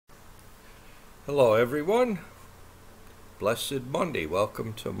Hello, everyone. Blessed Monday.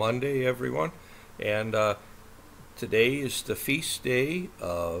 Welcome to Monday, everyone. And today is the feast day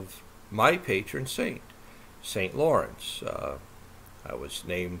of my patron saint, Saint Lawrence. I was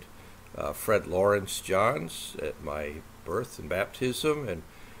named Fred Lawrence Johns at my birth and baptism, and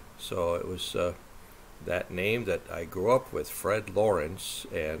so it was that name that I grew up with, Fred Lawrence,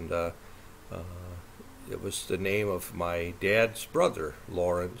 and it was the name of my dad's brother,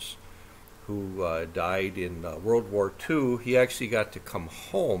 Lawrence, who died in World War II. He actually got to come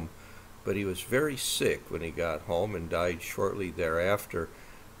home, but he was very sick when he got home and died shortly thereafter.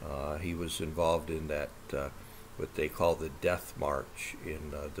 He was involved in that, what they call the Death March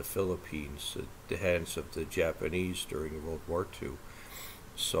in the Philippines, at the hands of the Japanese during World War II.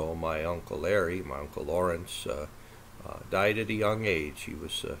 So my Uncle Larry, my Uncle Lawrence, died at a young age. He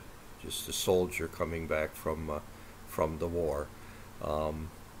was just a soldier coming back from the war.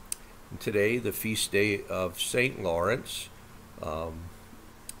 Today, the feast day of St. Lawrence, a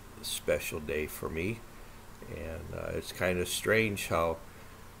special day for me, and it's kind of strange how,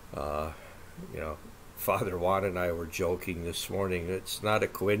 uh, Father Juan and I were joking this morning. It's not a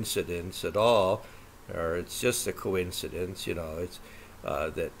coincidence at all, or it's just a coincidence, it's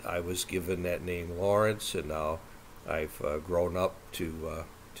that I was given that name Lawrence, and now I've grown up to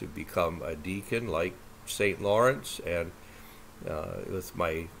become a deacon like St. Lawrence, and with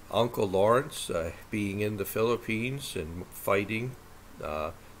my Uncle Lawrence being in the Philippines and fighting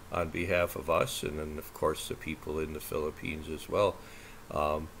on behalf of us, and then of course the people in the Philippines as well.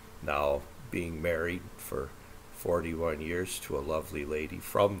 Now being married for 41 years to a lovely lady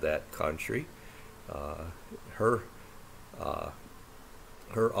from that country. Her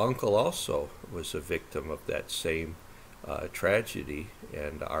her uncle also was a victim of that same tragedy,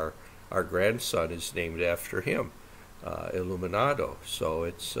 and our grandson is named after him. Illuminado. So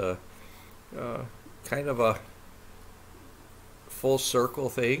it's kind of a full circle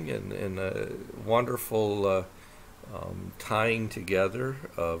thing, and a wonderful tying together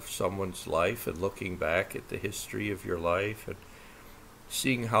of someone's life and looking back at the history of your life and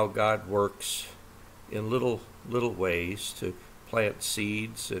seeing how God works in little ways to plant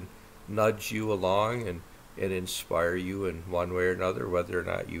seeds and nudge you along and inspire you in one way or another, whether or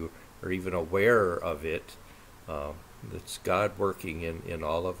not you are even aware of it. It's God working in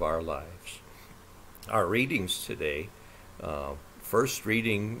all of our lives. Our readings today, first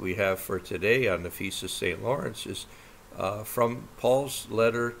reading we have for today on the Feast of St. Lawrence is from Paul's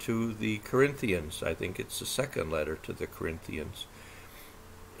letter to the Corinthians. I think it's the second letter to the Corinthians.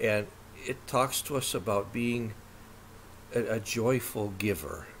 And it talks to us about being a joyful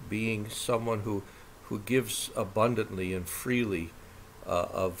giver, being someone who gives abundantly and freely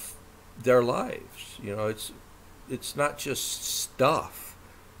of their lives. It's not just stuff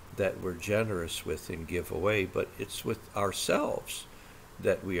that we're generous with and give away, but it's with ourselves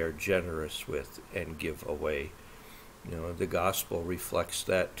that we are generous with and give away. The gospel reflects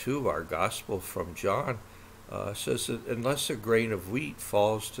that too. Our gospel from John says that unless a grain of wheat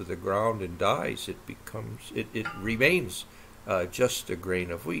falls to the ground and dies, it remains just a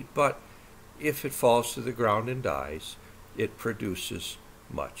grain of wheat. But if it falls to the ground and dies, it produces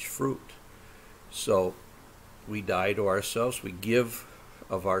much fruit. So we die to ourselves, we give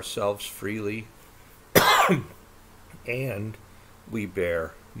of ourselves freely, and we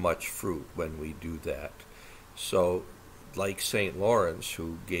bear much fruit when we do that. So, like St. Lawrence,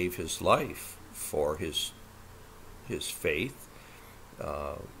 who gave his life for his faith,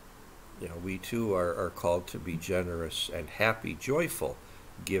 we too are called to be generous and happy, joyful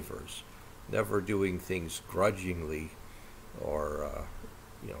givers, never doing things grudgingly or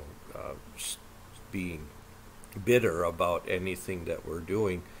being bitter about anything that we're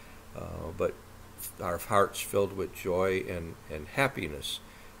doing, but our hearts filled with joy and happiness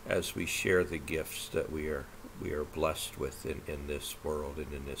as we share the gifts that we are blessed with in this world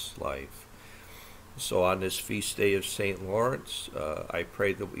and in this life. So on this feast day of St. Lawrence, I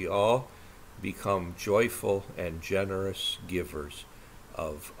pray that we all become joyful and generous givers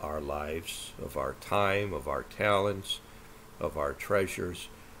of our lives, of our time, of our talents, of our treasures,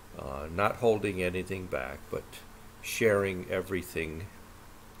 not holding anything back, but sharing everything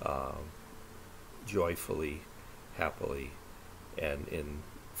joyfully, happily, and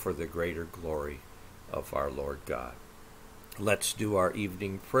for the greater glory of our Lord God. Let's do our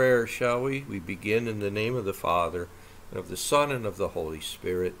evening prayer, shall we? We begin in the name of the Father, and of the Son, and of the Holy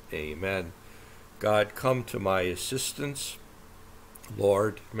Spirit. Amen. God, come to my assistance.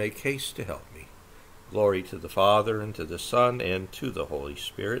 Lord, make haste to help me. Glory to the Father, and to the Son, and to the Holy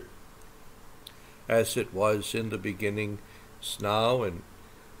Spirit, as it was in the beginning, is now, and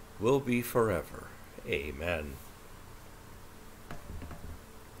will be forever. Amen.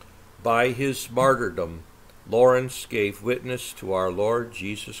 By his martyrdom, Lawrence gave witness to our Lord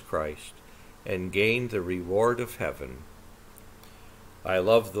Jesus Christ and gained the reward of heaven. I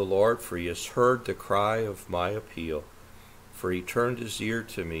love the Lord, for he has heard the cry of my appeal, for he turned his ear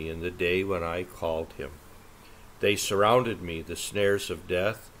to me in the day when I called him. They surrounded me, the snares of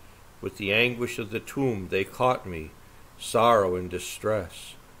death. With the anguish of the tomb they caught me, sorrow and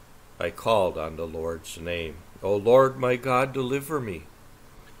distress. I called on the Lord's name. O Lord, my God, deliver me.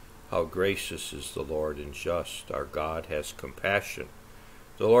 How gracious is the Lord and just. Our God has compassion.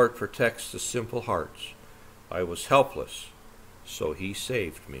 The Lord protects the simple hearts. I was helpless, so he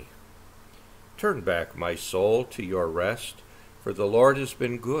saved me. Turn back, my soul, to your rest, for the Lord has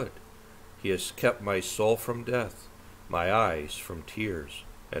been good. He has kept my soul from death, my eyes from tears,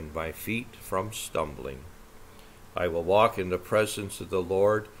 and my feet from stumbling. I will walk in the presence of the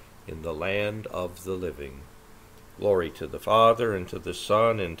Lord in the land of the living. Glory to the Father, and to the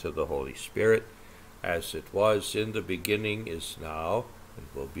Son, and to the Holy Spirit, as it was in the beginning, is now, and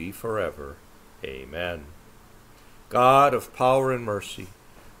will be forever. Amen. God of power and mercy,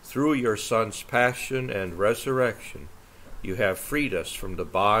 through your Son's passion and resurrection, you have freed us from the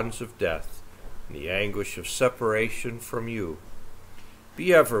bonds of death and the anguish of separation from you.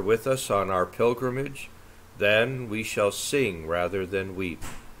 Be ever with us on our pilgrimage, then we shall sing rather than weep.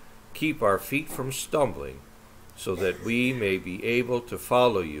 Keep our feet from stumbling, so that we may be able to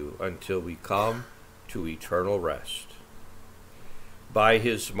follow you until we come to eternal rest. By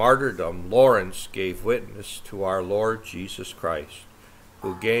his martyrdom, Lawrence gave witness to our Lord Jesus Christ,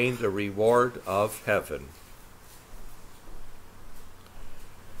 who gained the reward of heaven.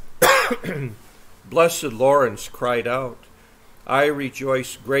 Blessed Lawrence cried out, I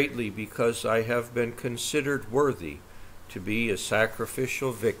rejoice greatly because I have been considered worthy to be a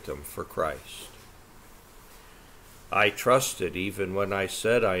sacrificial victim for Christ. I trusted even when I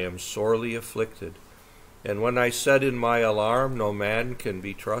said I am sorely afflicted, and when I said in my alarm, no man can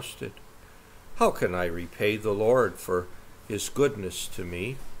be trusted. How can I repay the Lord for his goodness to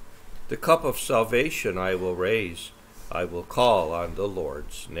me? The cup of salvation I will raise. I will call on the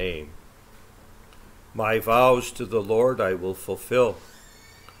Lord's name. My vows to the Lord I will fulfill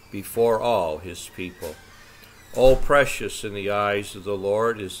before all his people. Oh, precious in the eyes of the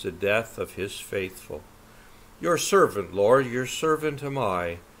Lord is the death of his faithful. Your servant, Lord, your servant am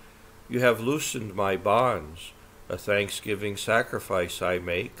I. You have loosened my bonds. A thanksgiving sacrifice I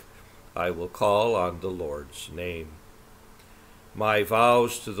make. I will call on the Lord's name. My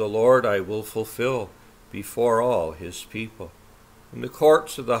vows to the Lord I will fulfill before all his people. In the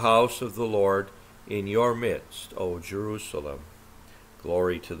courts of the house of the Lord, in your midst, O Jerusalem.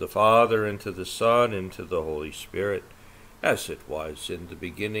 Glory to the Father, and to the Son, and to the Holy Spirit, as it was in the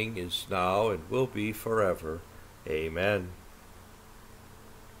beginning, is now, and will be forever. Amen.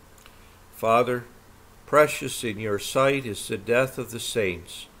 Father, precious in your sight is the death of the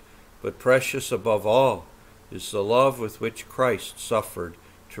saints, but precious above all is the love with which Christ suffered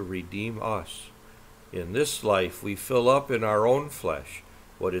to redeem us. In this life we fill up in our own flesh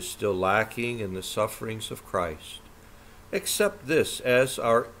what is still lacking in the sufferings of Christ. Accept this as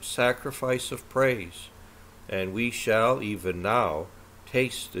our sacrifice of praise, and we shall even now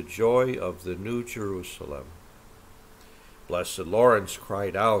taste the joy of the New Jerusalem. Blessed Lawrence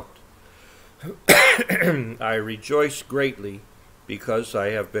cried out, I rejoice greatly because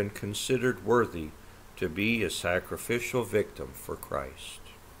I have been considered worthy to be a sacrificial victim for Christ.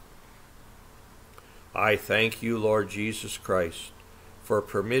 I thank you, Lord Jesus Christ, for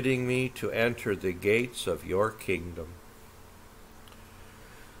permitting me to enter the gates of your kingdom.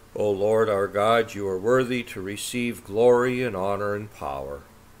 O Lord our God, you are worthy to receive glory and honor and power,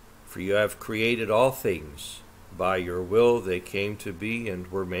 for you have created all things. By your will they came to be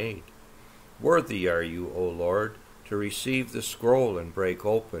and were made. Worthy are you, O Lord, to receive the scroll and break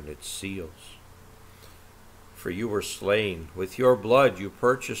open its seals. For you were slain. With your blood you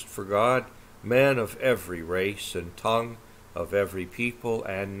purchased for God men of every race and tongue, of every people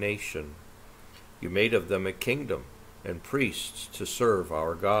and nation. You made of them a kingdom and priests to serve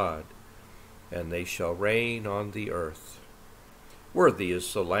our God, and they shall reign on the earth. Worthy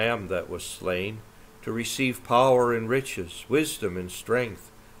is the Lamb that was slain, to receive power and riches, wisdom and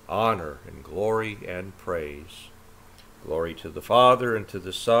strength, honor and glory and praise. Glory to the Father, and to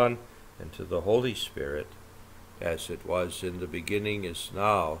the Son, and to the Holy Spirit, as it was in the beginning, is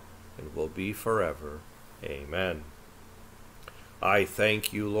now, and will be forever. Amen. I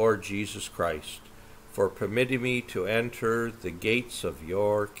thank you, Lord Jesus Christ, for permitting me to enter the gates of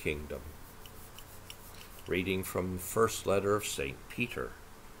your kingdom. Reading from the first letter of St. Peter.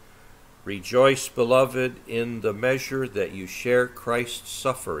 Rejoice, beloved, in the measure that you share Christ's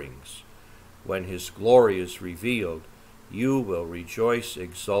sufferings. When his glory is revealed, you will rejoice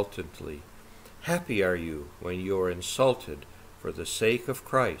exultantly. Happy are you when you are insulted for the sake of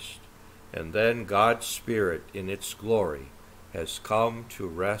Christ, and then God's Spirit in its glory has come to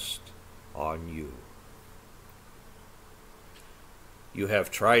rest on you. You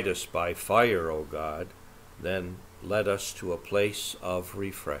have tried us by fire, O God, then led us to a place of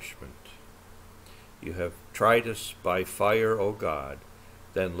refreshment. You have tried us by fire, O God,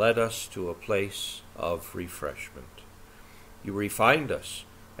 then led us to a place of refreshment. You refined us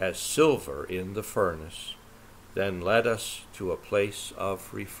as silver in the furnace, then led us to a place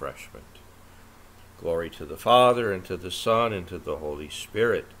of refreshment. Glory to the Father, and to the Son, and to the Holy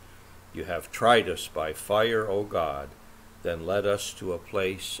Spirit. You have tried us by fire, O God, then led us to a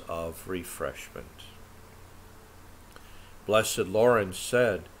place of refreshment. Blessed Lawrence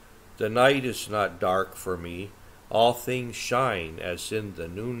said, "The night is not dark for me, all things shine as in the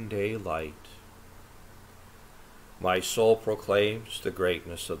noonday light." My soul proclaims the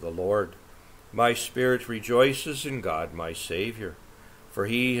greatness of the Lord. My spirit rejoices in God my Savior, for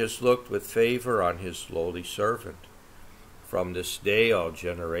he has looked with favor on his lowly servant. From this day all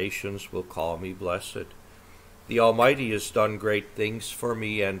generations will call me blessed. The Almighty has done great things for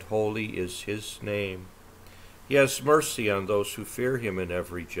me, and holy is his name. He has mercy on those who fear him in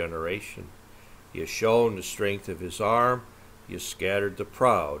every generation. He has shown the strength of his arm. He has scattered the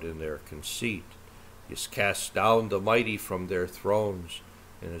proud in their conceit. He has cast down the mighty from their thrones,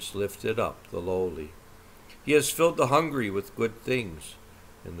 and has lifted up the lowly. He has filled the hungry with good things,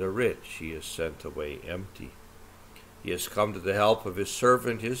 and the rich he has sent away empty. He has come to the help of his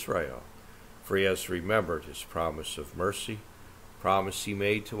servant Israel, for he has remembered his promise of mercy, promise he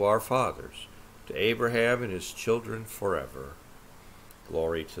made to our fathers, to Abraham and his children forever.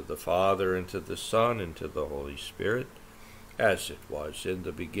 Glory to the Father, and to the Son, and to the Holy Spirit, as it was in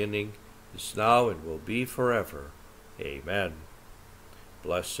the beginning, is now, and will be forever. Amen.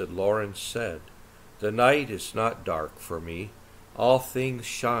 Blessed Lawrence said, "The night is not dark for me, all things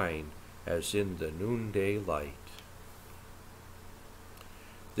shine as in the noonday light."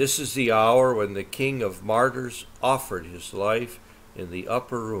 This is the hour when the King of Martyrs offered his life in the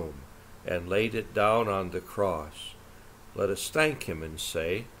upper room and laid it down on the cross. Let us thank him and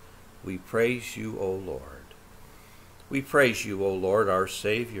say, "We praise you, O Lord." We praise you, O Lord, our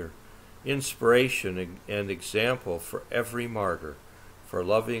Savior, inspiration and example for every martyr, for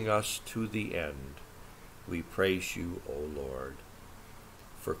loving us to the end. We praise you, O Lord,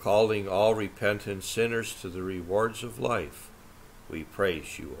 for calling all repentant sinners to the rewards of life. We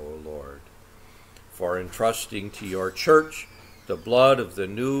praise you, O Lord, for entrusting to your church the blood of the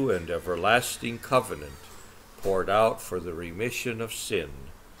new and everlasting covenant poured out for the remission of sin.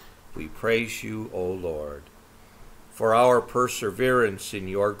 We praise you, O Lord, for our perseverance in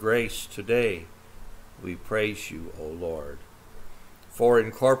your grace today. We praise you, O Lord, for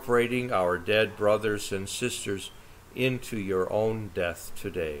incorporating our dead brothers and sisters into your own death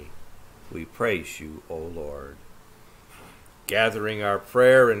today. We praise you, O Lord. Gathering our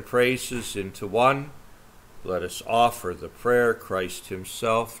prayer and praises into one, let us offer the prayer Christ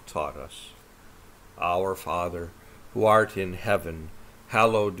himself taught us. Our Father, who art in heaven,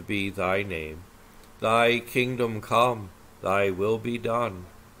 hallowed be thy name. Thy kingdom come, thy will be done,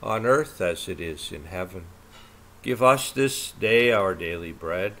 on earth as it is in heaven. Give us this day our daily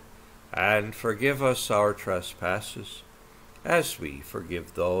bread, and forgive us our trespasses, as we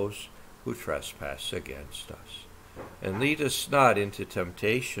forgive those who trespass against us. And lead us not into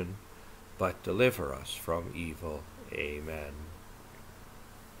temptation, but deliver us from evil. Amen.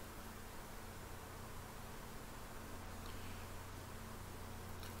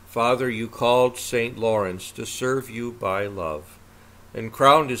 Father, you called St. Lawrence to serve you by love, and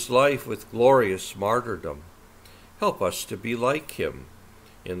crowned his life with glorious martyrdom. Help us to be like him,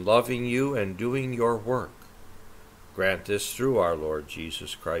 in loving you and doing your work. Grant this through our Lord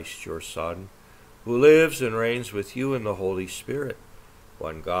Jesus Christ, your Son, who lives and reigns with you in the Holy Spirit,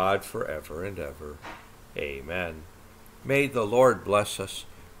 one God, forever and ever. Amen. May the Lord bless us,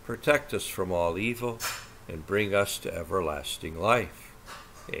 protect us from all evil, and bring us to everlasting life.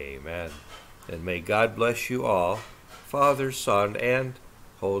 Amen. And may God bless you all, Father, Son, and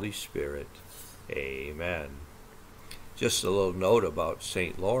Holy Spirit. Amen. Just a little note about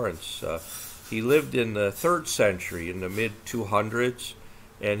St. Lawrence. He lived in the 3rd century, in the mid-200s,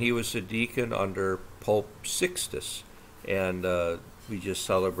 and he was a deacon under Pope Sixtus. And we just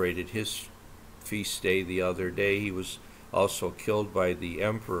celebrated his feast day the other day. He was also killed by the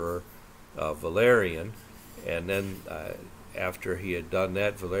Emperor Valerian, and then after he had done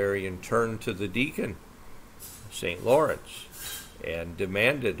that, Valerian turned to the deacon, St. Lawrence, and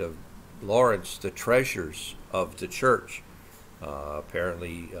demanded of Lawrence the treasures of the church.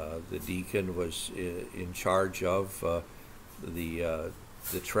 Apparently, the deacon was in charge of the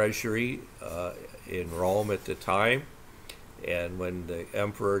treasury in Rome at the time, and when the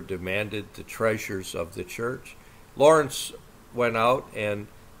emperor demanded the treasures of the church, Lawrence went out and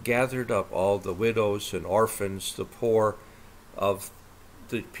gathered up all the widows and orphans, the poor of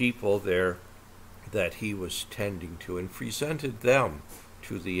the people there that he was tending to, and presented them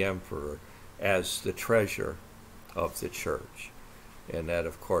to the emperor as the treasure of the church. And that,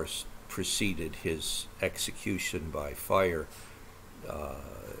 of course, preceded his execution by fire.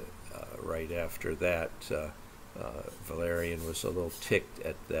 Right after that, Valerian was a little ticked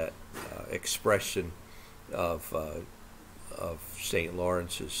at that expression of St.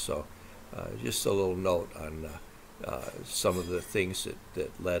 Lawrence's. So just a little note on some of the things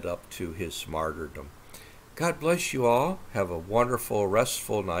that led up to his martyrdom. God bless you all. Have a wonderful,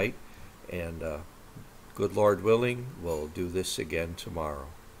 restful night, and good Lord willing, we'll do this again tomorrow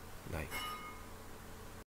night.